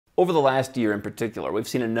Over the last year in particular, we've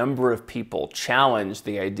seen a number of people challenge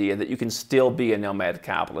the idea that you can still be a nomad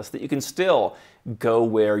capitalist, that you can still go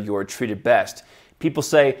where you're treated best. People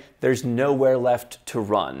say there's nowhere left to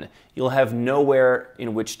run. You'll have nowhere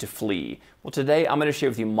in which to flee. Well, today I'm going to share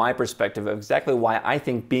with you my perspective of exactly why I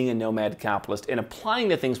think being a nomad capitalist and applying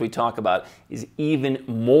the things we talk about is even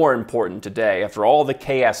more important today after all the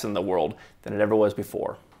chaos in the world than it ever was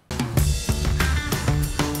before.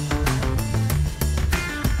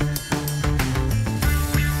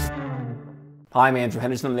 Hi, I'm Andrew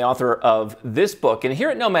Henderson. I'm the author of this book. And here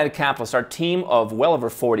at Nomad Capitalist, our team of well over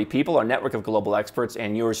 40 people, our network of global experts,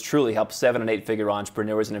 and yours truly help 7- and 8-figure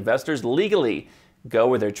entrepreneurs and investors legally go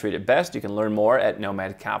where they're treated best. You can learn more at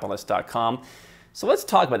nomadcapitalist.com. So let's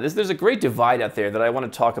talk about this. There's a great divide out there that I want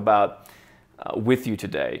to talk about with you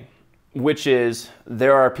today, which is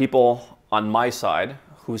there are people on my side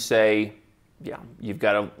who say, yeah, you've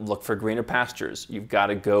got to look for greener pastures. You've got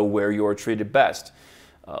to go where you're treated best.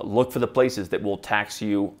 Look for the places that will tax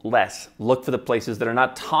you less. Look for the places that are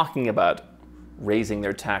not talking about raising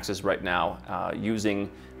their taxes right now, using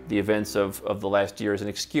the events of the last year as an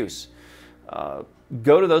excuse.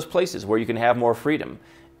 Go to those places where you can have more freedom.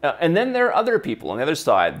 And then there are other people on the other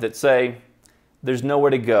side that say, there's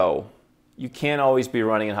nowhere to go. You can't always be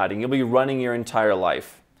running and hiding. You'll be running your entire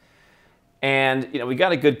life. And we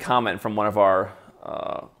got a good comment from one of our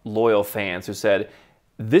loyal fans who said,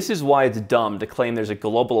 this is why it's dumb to claim there's a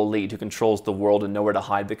global elite who controls the world and nowhere to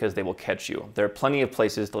hide because they will catch you. There are plenty of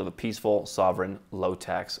places to live a peaceful, sovereign,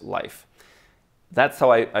 low-tax life. That's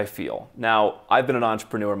how I feel. Now, I've been an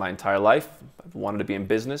entrepreneur my entire life. I've wanted to be in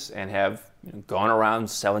business and have gone around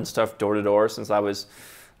selling stuff door to door since I was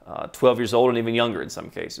 12 years old and even younger in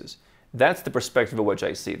some cases. That's the perspective of which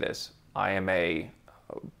I see this. I am a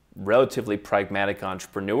relatively pragmatic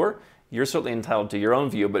entrepreneur. You're certainly entitled to your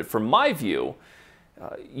own view, but from my view,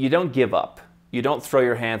 you don't give up. You don't throw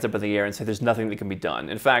your hands up in the air and say there's nothing that can be done.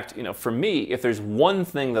 In fact, for me, if there's one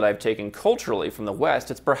thing that I've taken culturally from the West,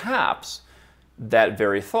 it's perhaps that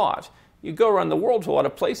very thought. You go around the world to a lot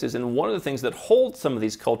of places, and one of the things that holds some of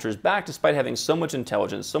these cultures back, despite having so much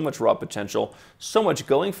intelligence, so much raw potential, so much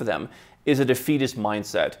going for them, is a defeatist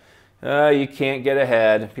mindset. You can't get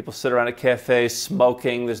ahead. People sit around at cafes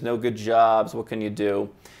smoking. There's no good jobs. What can you do?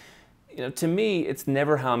 To me, it's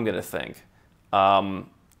never how I'm going to think.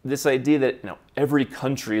 This idea that every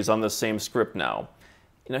country is on the same script now.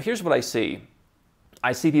 Here's what I see.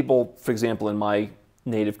 I see people, for example, in my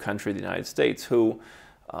native country, the United States, who,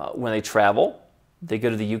 when they travel, they go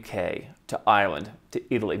to the UK, to Ireland, to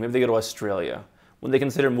Italy, maybe they go to Australia. When they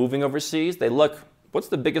consider moving overseas, they look, what's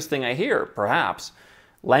the biggest thing I hear? Perhaps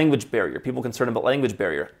language barrier. People concerned about language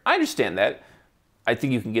barrier. I understand that. I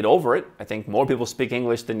think you can get over it. I think more people speak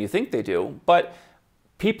English than you think they do, but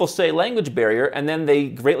people say language barrier, and then they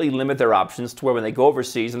greatly limit their options to where when they go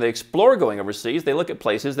overseas and they explore going overseas, they look at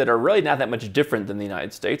places that are really not that much different than the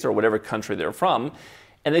United States or whatever country they're from,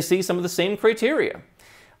 and they see some of the same criteria.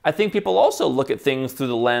 I think people also look at things through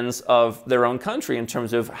the lens of their own country in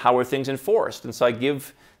terms of how are things enforced. And so I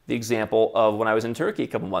give the example of when I was in Turkey a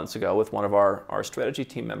couple months ago with one of our strategy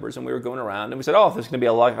team members, and we were going around and we said, oh, there's going to be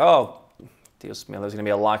there's going to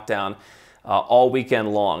be a lockdown all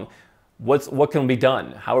weekend long. What can be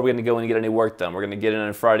done? How are we going to go and get any work done? We're going to get in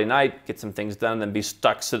on Friday night, get some things done, and then be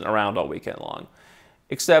stuck sitting around all weekend long.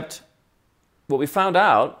 Except what we found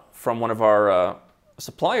out from one of our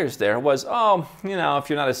suppliers there was, if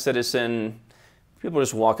you're not a citizen, people are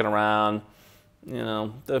just walking around,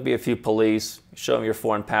 there'll be a few police, show them your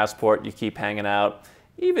foreign passport, you keep hanging out.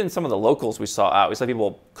 Even some of the locals we saw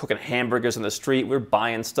people cooking hamburgers in the street, we were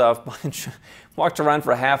buying stuff, walked around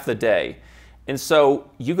for half the day. And so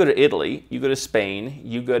you go to Italy, you go to Spain,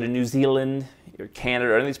 you go to New Zealand, or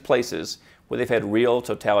Canada, or any of these places where they've had real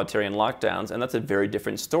totalitarian lockdowns, and that's a very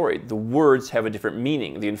different story. The words have a different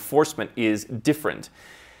meaning. The enforcement is different.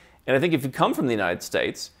 And I think if you come from the United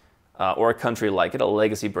States, or a country like it, a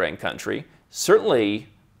legacy brand country, certainly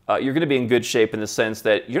you're going to be in good shape in the sense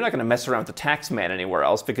that you're not going to mess around with the tax man anywhere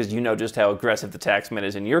else because you know just how aggressive the tax man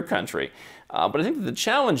is in your country. But I think that the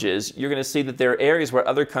challenge is you're going to see that there are areas where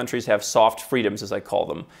other countries have soft freedoms, as I call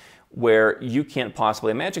them, where you can't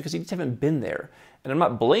possibly imagine because you just haven't been there. And I'm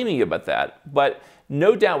not blaming you about that, but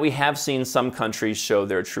no doubt we have seen some countries show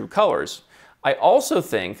their true colors. I also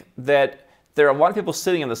think that there are a lot of people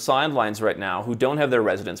sitting on the sidelines right now who don't have their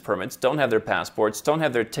residence permits, don't have their passports, don't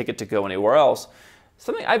have their ticket to go anywhere else.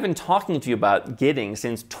 Something I've been talking to you about getting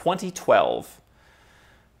since 2012.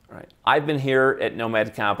 Right. I've been here at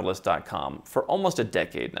nomadcapitalist.com for almost a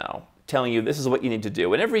decade now, telling you this is what you need to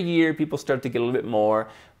do. And every year people start to get a little bit more.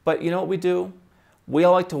 But you know what we do? We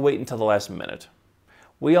all like to wait until the last minute.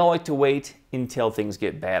 We all like to wait until things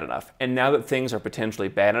get bad enough. And now that things are potentially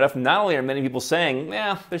bad enough, not only are many people saying,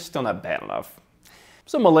 they're still not bad enough.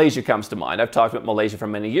 So Malaysia comes to mind. I've talked about Malaysia for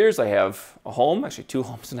many years. I have a home, actually 2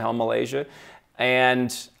 homes now in Malaysia.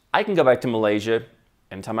 And I can go back to Malaysia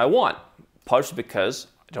anytime I want, partially because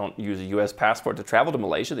I don't use a U.S. passport to travel to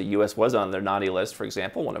Malaysia. The U.S. was on their naughty list, for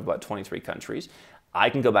example, one of about 23 countries. I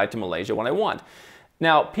can go back to Malaysia when I want.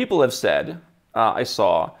 Now, people have said, I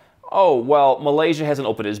saw, oh, well, Malaysia hasn't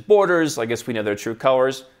opened its borders. I guess we know their true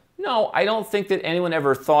colors. No, I don't think that anyone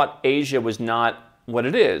ever thought Asia was not what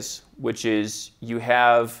it is, which is you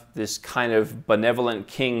have this kind of benevolent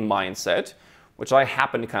king mindset, which I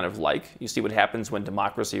happen to kind of like. You see what happens when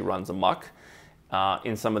democracy runs amok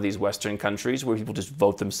in some of these Western countries where people just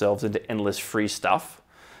vote themselves into endless free stuff.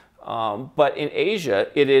 But in Asia,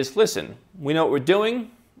 it is, listen, we know what we're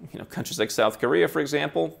doing. Countries like South Korea, for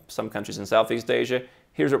example, some countries in Southeast Asia,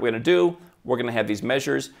 here's what we're going to do. We're going to have these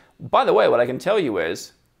measures. By the way, what I can tell you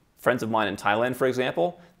is, friends of mine in Thailand, for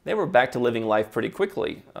example, they were back to living life pretty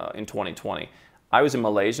quickly in 2020. I was in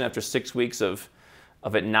Malaysia after 6 weeks of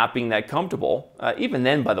it not being that comfortable. Even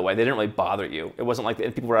then, by the way, they didn't really bother you. It wasn't like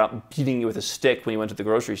people were out beating you with a stick when you went to the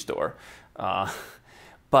grocery store.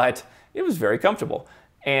 But it was very comfortable.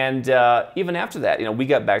 And even after that, we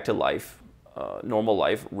got back to life, normal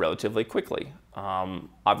life, relatively quickly.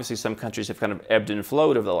 Obviously, some countries have kind of ebbed and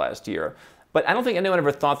flowed over the last year. But I don't think anyone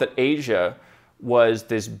ever thought that Asia was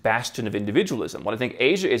this bastion of individualism. What I think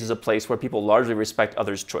Asia is a place where people largely respect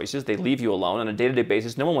others' choices. They leave you alone on a day-to-day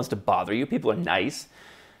basis. No one wants to bother you. People are nice.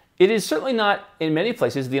 It is certainly not, in many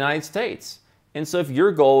places, the United States. And so if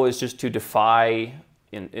your goal is just to defy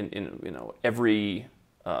every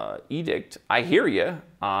edict, I hear you.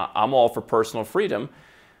 I'm all for personal freedom.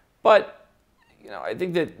 But I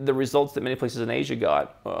think that the results that many places in Asia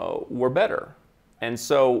got were better. And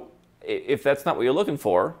so if that's not what you're looking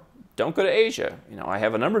for, don't go to Asia. I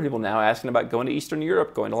have a number of people now asking about going to Eastern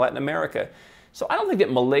Europe, going to Latin America. So I don't think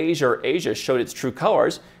that Malaysia or Asia showed its true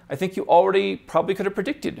colors. I think you already probably could have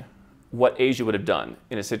predicted what Asia would have done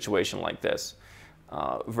in a situation like this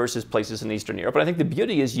versus places in Eastern Europe. But I think the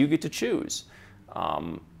beauty is you get to choose.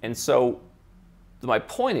 And so my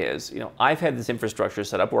point is, I've had this infrastructure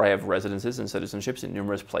set up where I have residences and citizenships in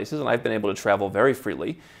numerous places, and I've been able to travel very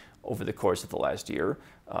freely over the course of the last year.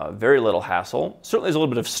 Very little hassle. Certainly there's a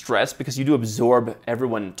little bit of stress because you do absorb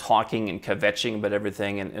everyone talking and kvetching about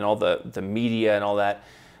everything and all the media and all that.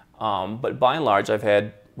 But by and large, I've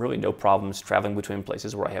had really no problems traveling between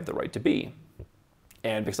places where I have the right to be.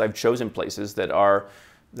 And because I've chosen places that are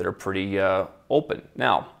pretty open.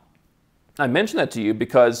 Now, I mention that to you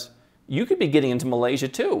because you could be getting into Malaysia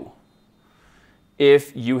too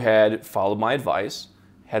if you had followed my advice,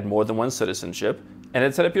 had more than one citizenship, and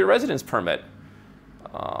had set up your residence permit.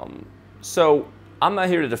 So I'm not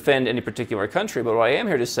here to defend any particular country, but what I am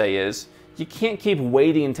here to say is you can't keep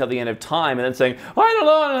waiting until the end of time and then saying, oh, I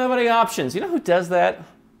don't have any options. You know who does that?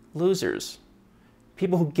 Losers.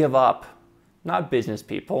 People who give up. Not business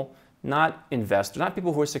people, not investors, not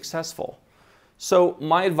people who are successful. So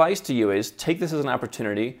my advice to you is take this as an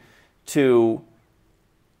opportunity to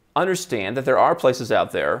understand that there are places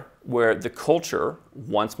out there where the culture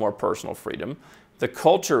wants more personal freedom. The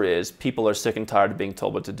culture is people are sick and tired of being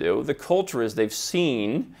told what to do. The culture is they've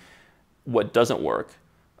seen what doesn't work,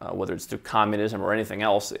 whether it's through communism or anything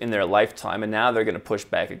else in their lifetime, and now they're going to push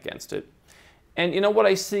back against it. And what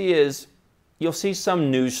I see is you'll see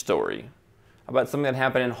some news story about something that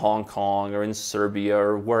happened in Hong Kong or in Serbia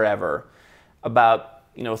or wherever about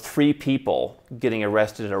 3 people getting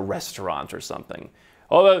arrested at a restaurant or something.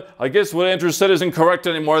 Oh, I guess what Andrew said isn't correct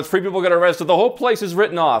anymore. 3 people got arrested. The whole place is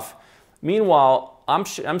written off. Meanwhile, I'm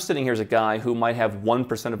sitting here as a guy who might have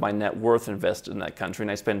 1% of my net worth invested in that country,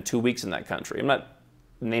 and I spend 2 weeks in that country. I'm not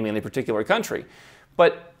naming any particular country,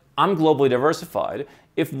 but I'm globally diversified.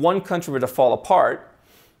 If one country were to fall apart,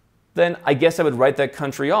 then I guess I would write that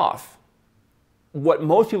country off. What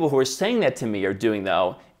most people who are saying that to me are doing,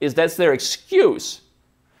 though, is that's their excuse.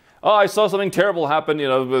 Oh, I saw something terrible happen,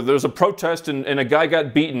 there's a protest and a guy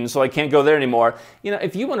got beaten, so I can't go there anymore.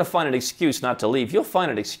 If you want to find an excuse not to leave, you'll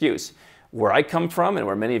find an excuse. Where I come from and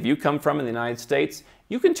where many of you come from in the United States,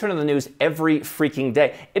 you can turn on the news every freaking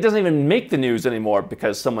day. It doesn't even make the news anymore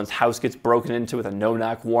because someone's house gets broken into with a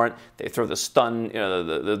no-knock warrant. They throw the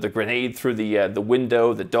the grenade through the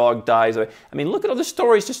window, the dog dies. I mean, look at all the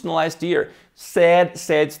stories just in the last year. Sad,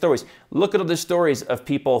 sad stories. Look at all the stories of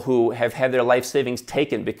people who have had their life savings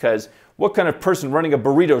taken because what kind of person running a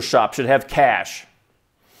burrito shop should have cash?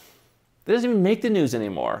 That doesn't even make the news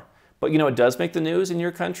anymore. But it does make the news in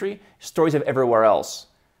your country? Stories of everywhere else.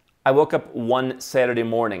 I woke up one Saturday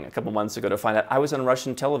morning a couple months ago to find out I was on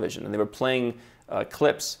Russian television, and they were playing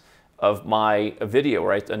clips of my video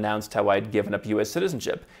where I announced how I'd given up U.S.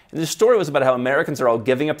 citizenship. And the story was about how Americans are all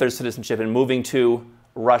giving up their citizenship and moving to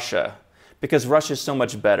Russia because Russia is so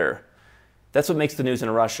much better. That's what makes the news in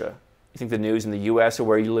Russia. You think the news in the U.S. or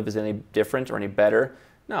where you live is any different or any better?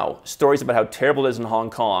 No. Stories about how terrible it is in Hong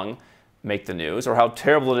Kong make the news, or how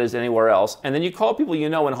terrible it is anywhere else. And then you call people you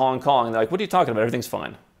know in Hong Kong, and they're like, what are you talking about? Everything's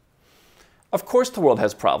fine. Of course the world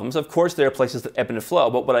has problems. Of course there are places that ebb and flow.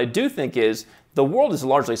 But what I do think is the world is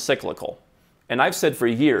largely cyclical. And I've said for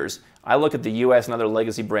years, I look at the U.S. and other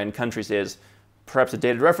legacy brand countries as perhaps a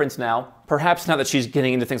dated reference now. Perhaps now that she's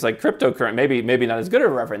getting into things like cryptocurrency, maybe not as good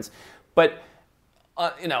of a reference. But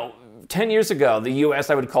 10 years ago, the U.S.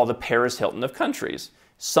 I would call the Paris Hilton of countries.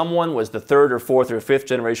 Someone was the third or fourth or fifth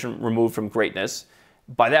generation removed from greatness.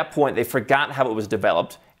 By that point, they forgot how it was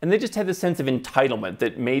developed, and they just had this sense of entitlement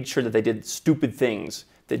that made sure that they did stupid things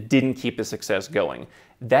that didn't keep the success going.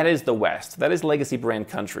 That is the West. That is legacy brand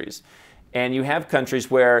countries. And you have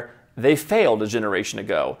countries where they failed a generation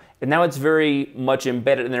ago, and now it's very much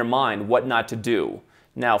embedded in their mind what not to do.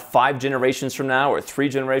 Now, 5 generations from now or 3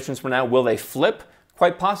 generations from now, will they flip?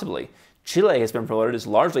 Quite possibly. Chile has been promoted as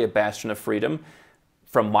largely a bastion of freedom.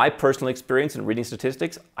 From my personal experience in reading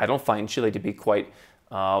statistics, I don't find Chile to be quite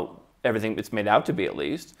everything it's made out to be, at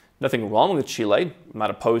least. Nothing wrong with Chile. I'm not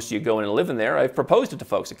opposed to you going and living there. I've proposed it to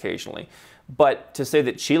folks occasionally. But to say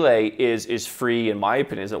that Chile is free, in my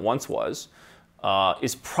opinion, as it once was,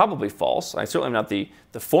 is probably false. I certainly am not the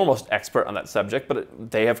foremost expert on that subject,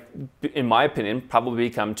 but they have, in my opinion, probably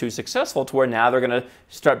become too successful to where now they're going to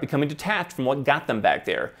start becoming detached from what got them back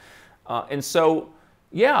there. And so,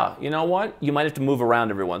 yeah, you know what? You might have to move around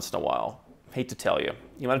every once in a while. Hate to tell you.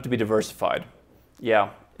 You might have to be diversified. Yeah,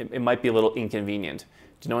 it might be a little inconvenient.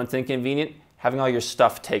 Do you know what's inconvenient? Having all your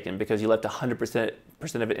stuff taken because you left 100%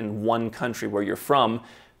 of it in one country where you're from,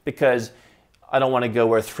 because I don't want to go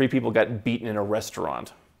where 3 people got beaten in a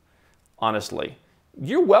restaurant. Honestly.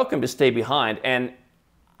 You're welcome to stay behind, and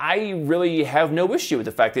I really have no issue with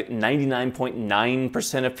the fact that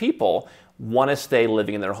 99.9% of people want to stay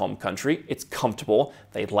living in their home country. It's comfortable.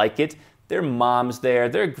 They like it. Their mom's there.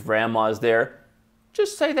 Their grandma's there.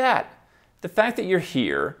 Just say that. The fact that you're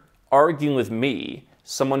here arguing with me,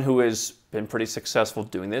 someone who has been pretty successful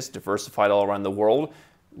doing this, diversified all around the world,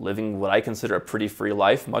 living what I consider a pretty free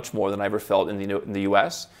life, much more than I ever felt in the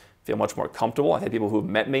U.S., feel much more comfortable. I've had people who have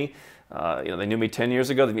met me, they knew me 10 years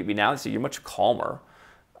ago, they meet me now, they say, you're much calmer.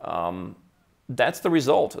 That's the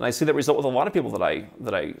result. And I see that result with a lot of people that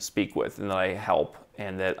I speak with and that I help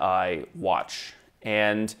and that I watch.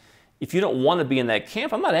 And if you don't want to be in that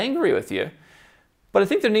camp, I'm not angry with you. But I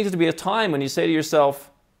think there needs to be a time when you say to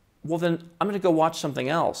yourself, well, then I'm going to go watch something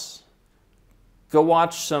else. Go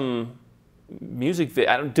watch some music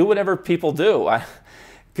video. Do whatever people do.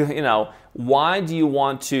 Why do you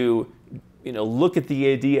want to look at the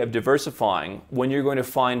idea of diversifying when you're going to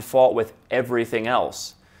find fault with everything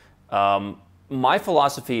else? My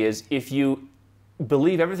philosophy is if you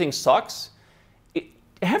believe everything sucks,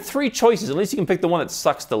 have 3 choices. At least you can pick the one that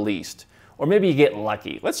sucks the least. Or maybe you get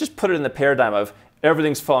lucky. Let's just put it in the paradigm of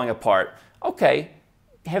everything's falling apart. Okay,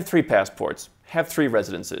 have 3 passports. Have 3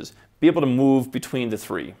 residences. Be able to move between the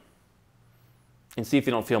 3. And see if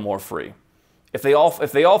you don't feel more free. If they all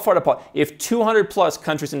fall apart, if 200 plus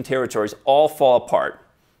countries and territories all fall apart,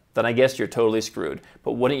 then I guess you're totally screwed.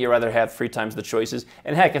 But wouldn't you rather have 3 times the choices?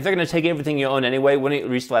 And heck, if they're going to take everything you own anyway, wouldn't you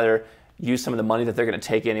at least rather use some of the money that they're going to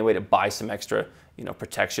take anyway to buy some extra,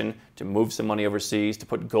 protection, to move some money overseas, to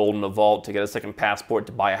put gold in a vault, to get a second passport,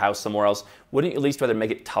 to buy a house somewhere else? Wouldn't you at least rather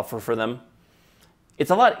make it tougher for them?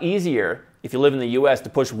 It's a lot easier if you live in the U.S. to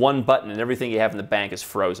push one button and everything you have in the bank is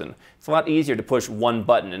frozen. It's a lot easier to push one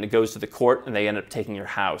button and it goes to the court and they end up taking your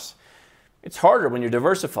house. It's harder when you're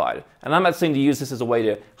diversified. And I'm not saying to use this as a way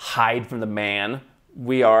to hide from the man.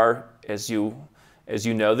 We are, as you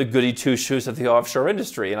know, the goody two-shoes of the offshore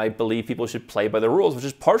industry. And I believe people should play by the rules, which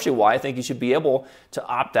is partially why I think you should be able to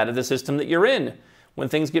opt out of the system that you're in when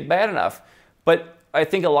things get bad enough. But I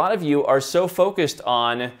think a lot of you are so focused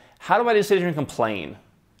on, how do I just sit here and complain?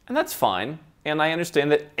 And that's fine. And I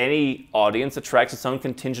understand that any audience attracts its own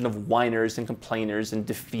contingent of whiners and complainers and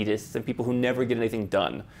defeatists and people who never get anything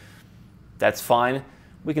done. That's fine.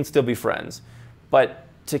 We can still be friends. But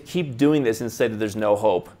to keep doing this and say that there's no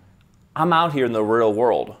hope, I'm out here in the real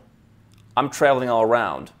world. I'm traveling all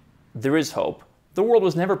around. There is hope. The world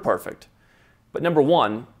was never perfect. But number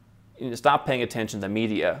one, you need to stop paying attention to the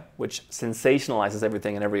media, which sensationalizes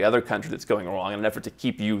everything in every other country that's going wrong in an effort to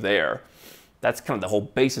keep you there. That's kind of the whole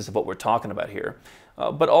basis of what we're talking about here.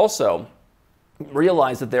 But also,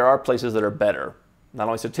 realize that there are places that are better, not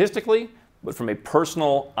only statistically, but from a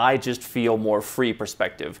personal, I just feel more free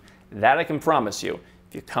perspective. That I can promise you.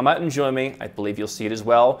 If you come out and join me, I believe you'll see it as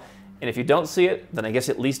well. And if you don't see it, then I guess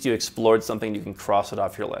at least you explored something, you can cross it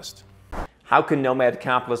off your list. How can Nomad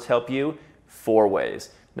Capitalist help you? 4 ways.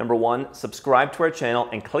 Number 1, subscribe to our channel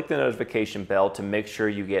and click the notification bell to make sure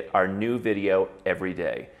you get our new video every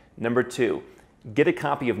day. Number 2, get a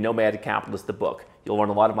copy of Nomad Capitalist, the book. You'll learn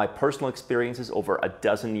a lot of my personal experiences over a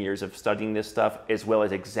dozen years of studying this stuff, as well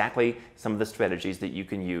as exactly some of the strategies that you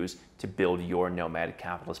can use to build your Nomad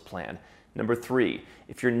Capitalist plan. Number 3,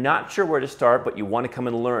 if you're not sure where to start, but you want to come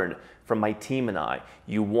and learn from my team and I,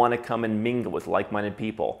 you want to come and mingle with like-minded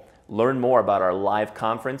people, learn more about our live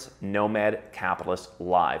conference, Nomad Capitalist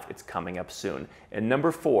Live. It's coming up soon. And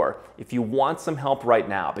number 4, if you want some help right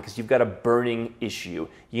now because you've got a burning issue,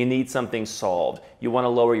 you need something solved, you want to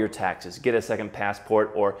lower your taxes, get a second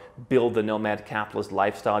passport, or build the Nomad Capitalist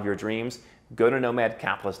lifestyle of your dreams, go to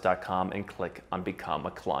nomadcapitalist.com and click on Become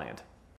a Client.